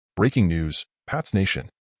Breaking news, Pats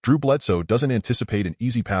Nation. Drew Bledsoe doesn't anticipate an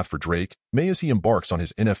easy path for Drake May as he embarks on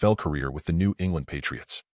his NFL career with the New England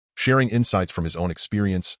Patriots. Sharing insights from his own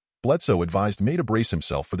experience, Bledsoe advised May to brace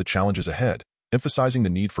himself for the challenges ahead, emphasizing the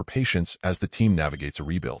need for patience as the team navigates a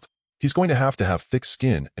rebuild. He's going to have thick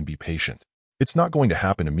skin and be patient. It's not going to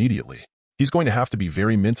happen immediately. He's going to have to be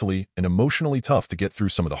very mentally and emotionally tough to get through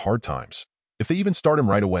some of the hard times. If they even start him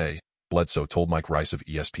right away, Bledsoe told Mike Rice of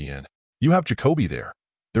ESPN, you have Jacoby there.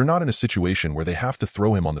 They're not in a situation where they have to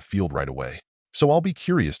throw him on the field right away. So I'll be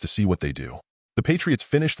curious to see what they do. The Patriots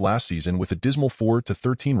finished last season with a dismal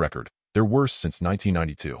 4-13 record, their worst since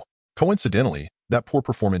 1992. Coincidentally, that poor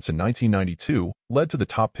performance in 1992 led to the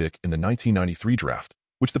top pick in the 1993 draft,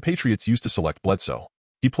 which the Patriots used to select Bledsoe.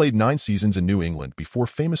 He played 9 seasons in New England before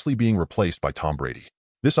famously being replaced by Tom Brady.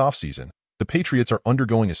 This offseason, the Patriots are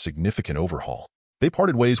undergoing a significant overhaul. They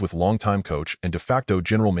parted ways with longtime coach and de facto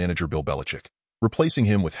general manager Bill Belichick, replacing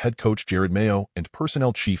him with head coach Jared Mayo and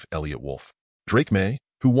personnel chief Elliott Wolf. Drake May,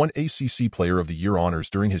 who won ACC Player of the Year honors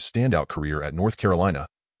during his standout career at North Carolina,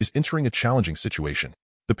 is entering a challenging situation.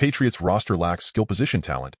 The Patriots' roster lacks skill position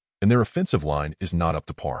talent, and their offensive line is not up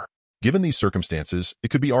to par. Given these circumstances, it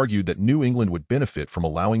could be argued that New England would benefit from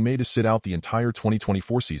allowing May to sit out the entire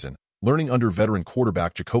 2024 season, learning under veteran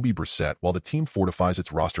quarterback Jacoby Brissett while the team fortifies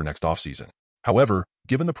its roster next offseason. However,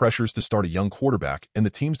 given the pressures to start a young quarterback and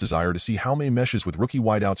the team's desire to see how May meshes with rookie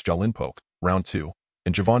wideouts Jalen Polk, round 2,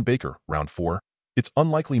 and Javon Baker, round 4, it's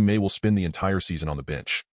unlikely May will spend the entire season on the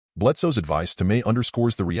bench. Bledsoe's advice to May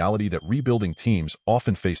underscores the reality that rebuilding teams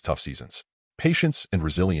often face tough seasons. Patience and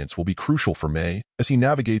resilience will be crucial for May as he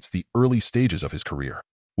navigates the early stages of his career.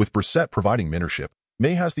 With Brissett providing mentorship,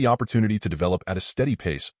 May has the opportunity to develop at a steady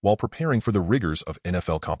pace while preparing for the rigors of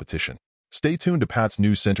NFL competition. Stay tuned to Pat's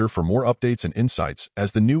News Center for more updates and insights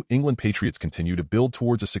as the New England Patriots continue to build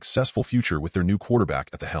towards a successful future with their new quarterback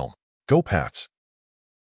at the helm. Go Pats!